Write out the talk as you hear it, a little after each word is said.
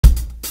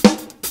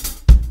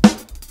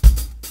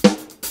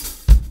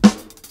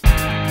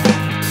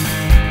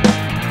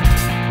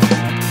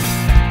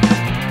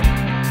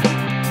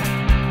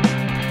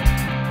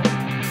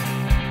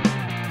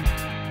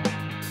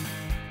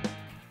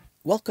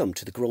Welcome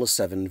to the Gorilla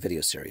 7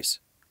 video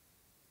series.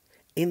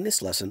 In this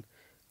lesson,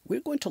 we're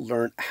going to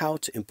learn how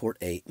to import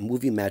a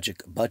Movie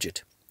Magic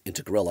budget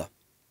into Gorilla.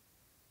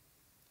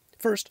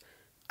 First,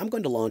 I'm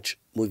going to launch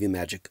Movie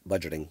Magic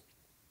Budgeting.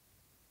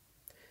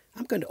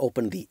 I'm going to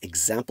open the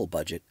example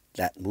budget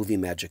that Movie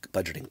Magic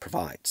Budgeting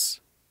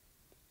provides.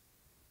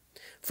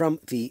 From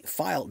the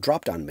File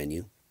drop-down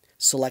menu,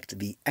 select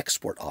the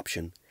Export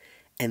option,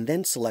 and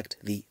then select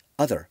the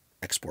Other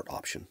Export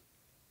option.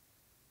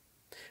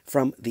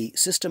 From the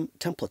System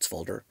Templates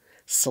folder,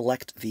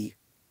 select the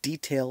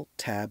Detail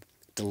tab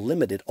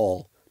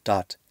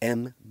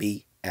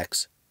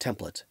delimitedall.mbx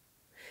template,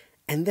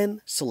 and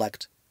then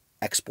select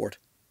Export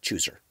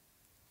Chooser.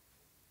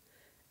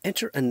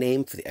 Enter a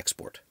name for the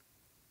export.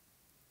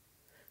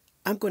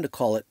 I'm going to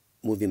call it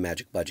Movie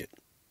Magic Budget.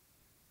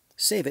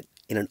 Save it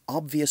in an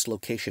obvious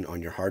location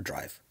on your hard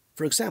drive,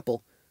 for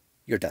example,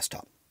 your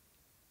desktop.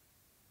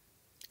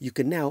 You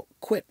can now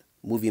quit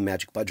Movie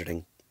Magic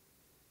Budgeting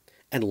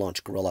and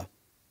launch Gorilla.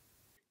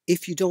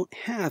 If you don't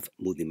have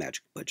Movie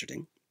Magic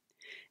Budgeting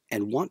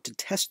and want to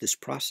test this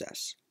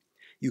process,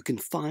 you can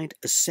find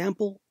a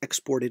sample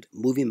exported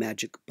Movie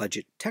Magic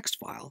Budget text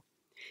file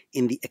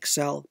in the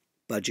Excel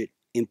Budget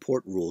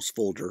Import Rules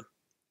folder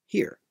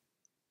here,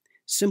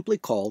 simply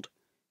called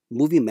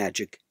Movie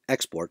Magic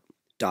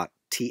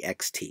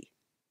Export.txt.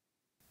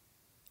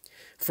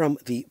 From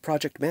the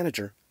Project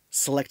Manager,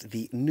 select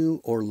the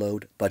New or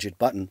Load Budget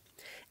button,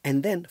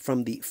 and then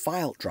from the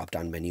File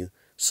drop-down menu,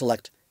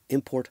 select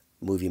Import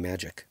Movie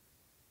Magic.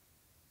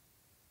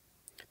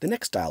 The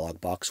next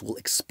dialog box will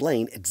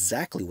explain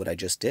exactly what I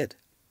just did.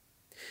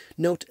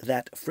 Note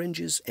that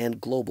fringes and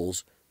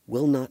globals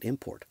will not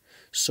import,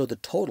 so the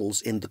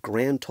totals in the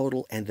grand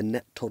total and the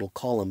net total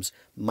columns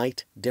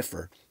might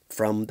differ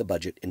from the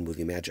budget in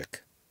Movie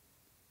Magic.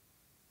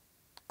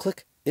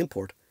 Click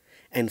Import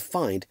and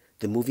find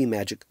the Movie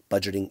Magic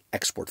Budgeting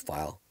export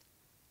file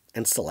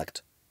and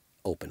select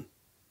Open.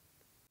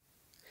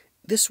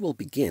 This will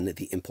begin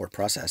the import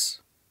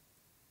process.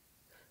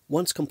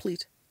 Once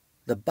complete,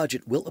 the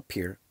budget will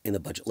appear in the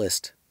budget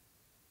list.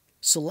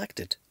 Select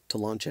it to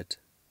launch it.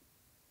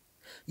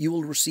 You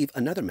will receive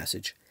another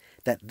message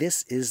that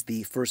this is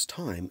the first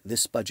time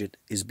this budget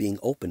is being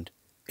opened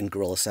in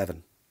Gorilla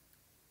 7.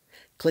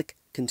 Click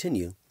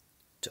Continue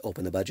to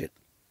open the budget.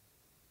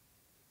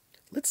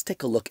 Let's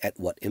take a look at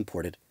what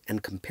imported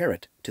and compare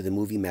it to the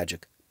Movie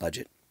Magic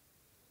budget.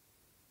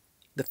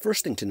 The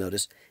first thing to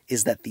notice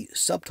is that the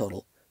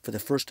subtotal for the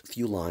first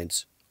few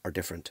lines are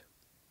different.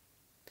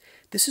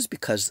 This is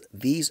because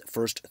these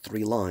first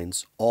three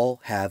lines all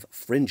have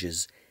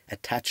fringes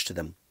attached to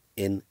them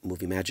in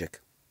Movie Magic.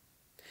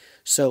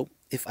 So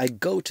if I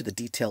go to the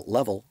detail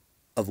level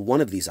of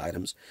one of these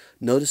items,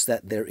 notice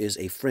that there is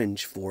a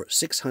fringe for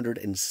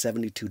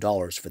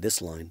 $672 for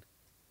this line,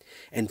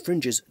 and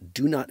fringes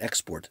do not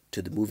export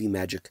to the Movie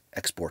Magic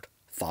export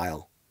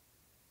file.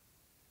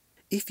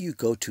 If you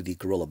go to the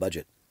Gorilla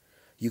budget,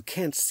 you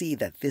can see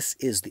that this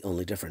is the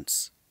only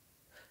difference.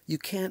 You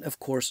can, of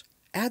course,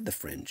 add the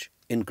fringe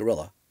in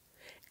Gorilla,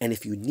 and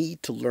if you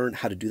need to learn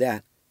how to do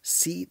that,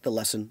 see the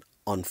lesson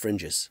on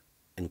fringes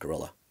in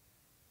Gorilla.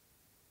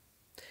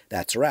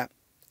 That's a wrap.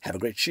 Have a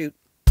great shoot.